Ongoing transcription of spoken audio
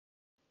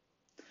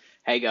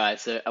Hey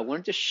guys, so I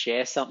wanted to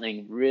share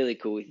something really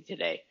cool with you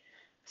today.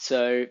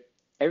 So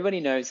everybody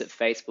knows that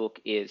Facebook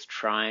is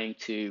trying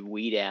to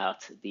weed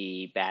out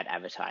the bad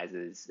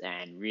advertisers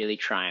and really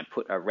try and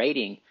put a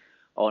rating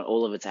on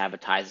all of its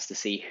advertisers to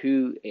see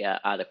who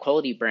are the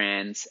quality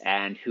brands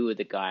and who are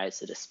the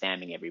guys that are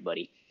spamming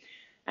everybody.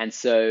 And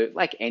so,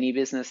 like any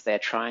business, they're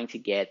trying to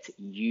get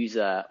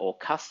user or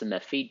customer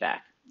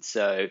feedback.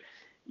 So,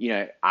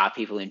 are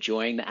people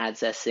enjoying the ads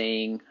they're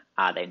seeing?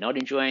 Are they not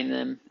enjoying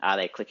them? Are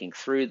they clicking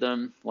through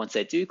them? Once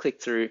they do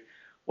click through,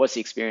 what's the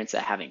experience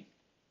they're having?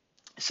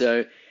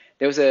 So,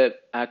 there was a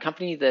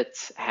company that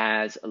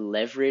has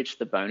leveraged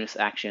the bonus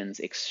actions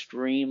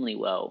extremely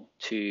well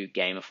to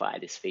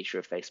gamify this feature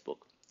of Facebook.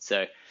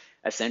 So,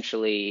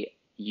 essentially,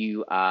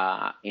 you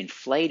are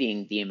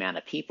inflating the amount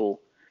of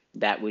people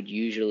that would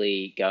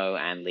usually go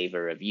and leave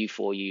a review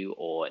for you,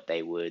 or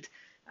they would,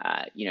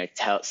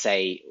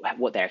 say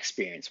what their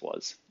experience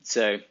was.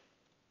 So,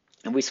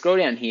 and we scroll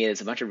down here,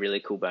 there's a bunch of really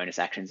cool bonus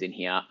actions in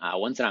here.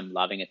 Ones that I'm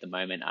loving at the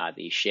moment are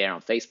the share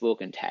on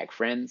Facebook and tag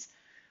friends,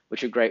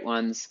 which are great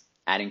ones.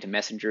 Adding to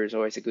Messenger is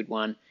always a good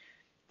one.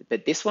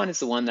 But this one is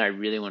the one that I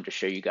really want to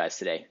show you guys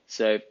today.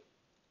 So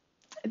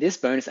this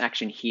bonus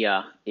action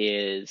here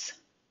is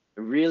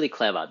really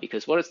clever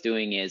because what it's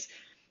doing is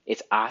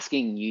it's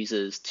asking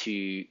users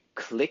to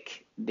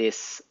click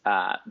this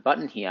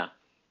button here,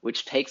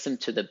 which takes them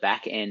to the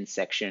back end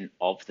section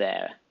of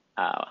their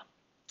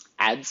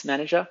ads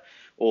manager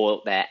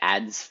or their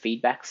ads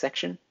feedback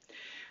section,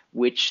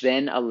 which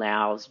then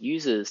allows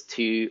users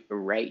to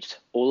rate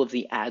all of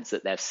the ads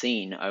that they've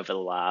seen over the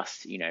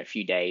last,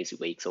 few days,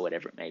 weeks, or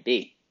whatever it may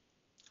be.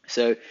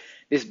 So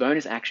this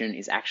bonus action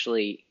is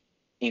actually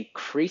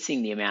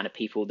increasing the amount of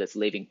people that's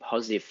leaving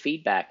positive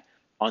feedback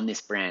on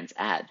this brand's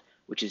ad,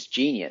 which is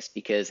genius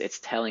because it's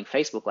telling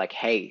Facebook like,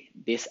 hey,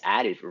 this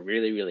ad is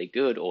really, really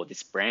good, or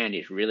this brand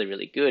is really,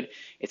 really good.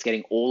 It's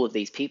getting all of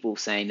these people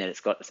saying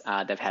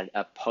that they've had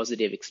a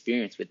positive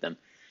experience with them.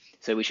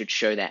 So we should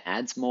show their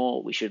ads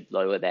more. We should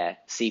lower their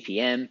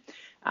CPM.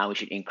 We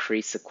should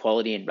increase the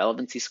quality and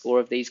relevancy score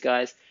of these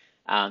guys.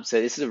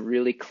 So this is a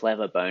really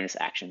clever bonus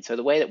action. So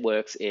the way that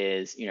works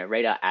is,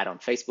 radar ad on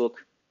Facebook.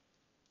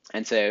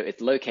 And so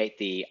it locate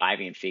the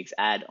Ivy and Figs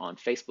ad on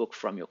Facebook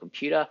from your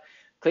computer,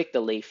 click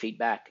the leave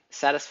feedback,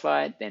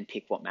 satisfied, then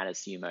pick what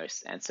matters to you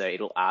most. And so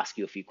it'll ask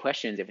you a few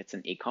questions if it's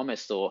an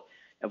e-commerce store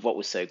of what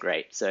was so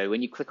great. So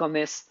when you click on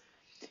this,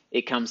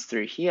 it comes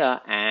through here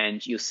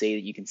and you'll see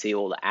that you can see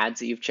all the ads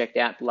that you've checked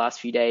out the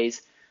last few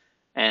days.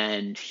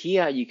 And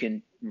here you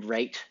can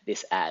rate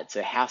this ad.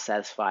 So how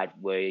satisfied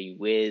were you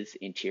with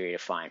Interior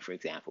Define, for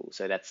example?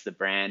 So that's the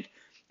brand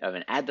of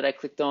an ad that I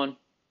clicked on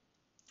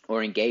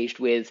or engaged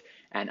with.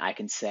 And I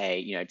can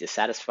say,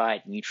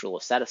 dissatisfied, neutral,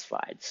 or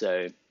satisfied.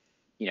 So,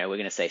 we're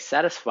going to say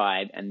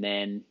satisfied and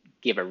then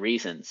give a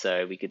reason.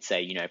 So we could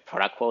say,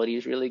 product quality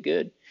is really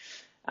good.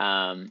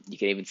 You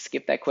can even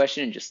skip that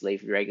question and just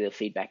leave regular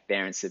feedback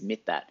there and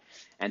submit that.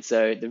 And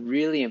so the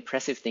really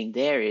impressive thing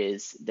there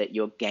is that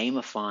you're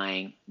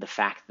gamifying the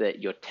fact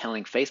that you're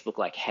telling Facebook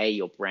like, hey,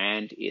 your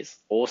brand is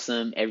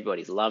awesome,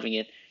 everybody's loving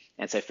it.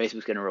 And so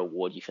Facebook's going to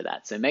reward you for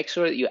that. So make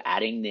sure that you're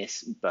adding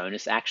this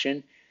bonus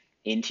action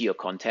into your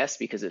contest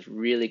because it's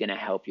really going to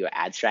help your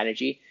ad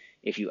strategy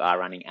if you are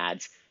running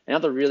ads.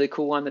 Another really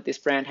cool one that this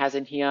brand has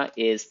in here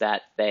is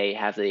that they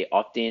have the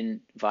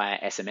opt-in via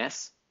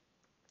SMS.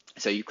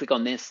 So you click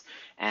on this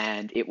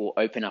and it will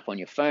open up on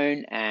your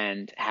phone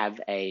and have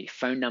a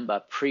phone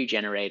number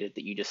pre-generated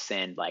that you just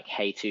send like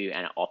hey to,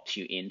 and it opts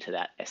you into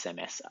that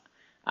SMS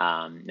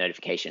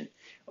notification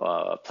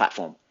or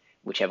platform,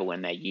 whichever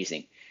one they're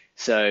using.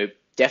 So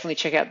definitely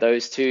check out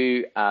those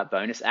two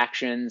bonus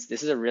actions.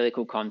 This is a really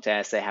cool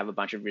contest. They have a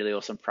bunch of really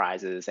awesome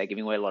prizes. They're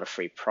giving away a lot of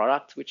free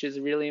product, which is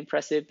really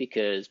impressive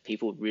because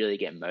people really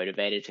get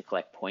motivated to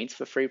collect points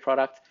for free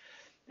product.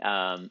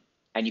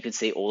 And you can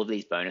see all of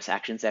these bonus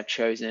actions they've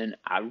chosen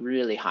are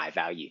really high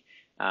value.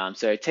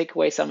 So take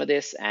away some of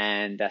this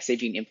and see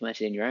if you can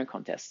implement it in your own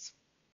contests.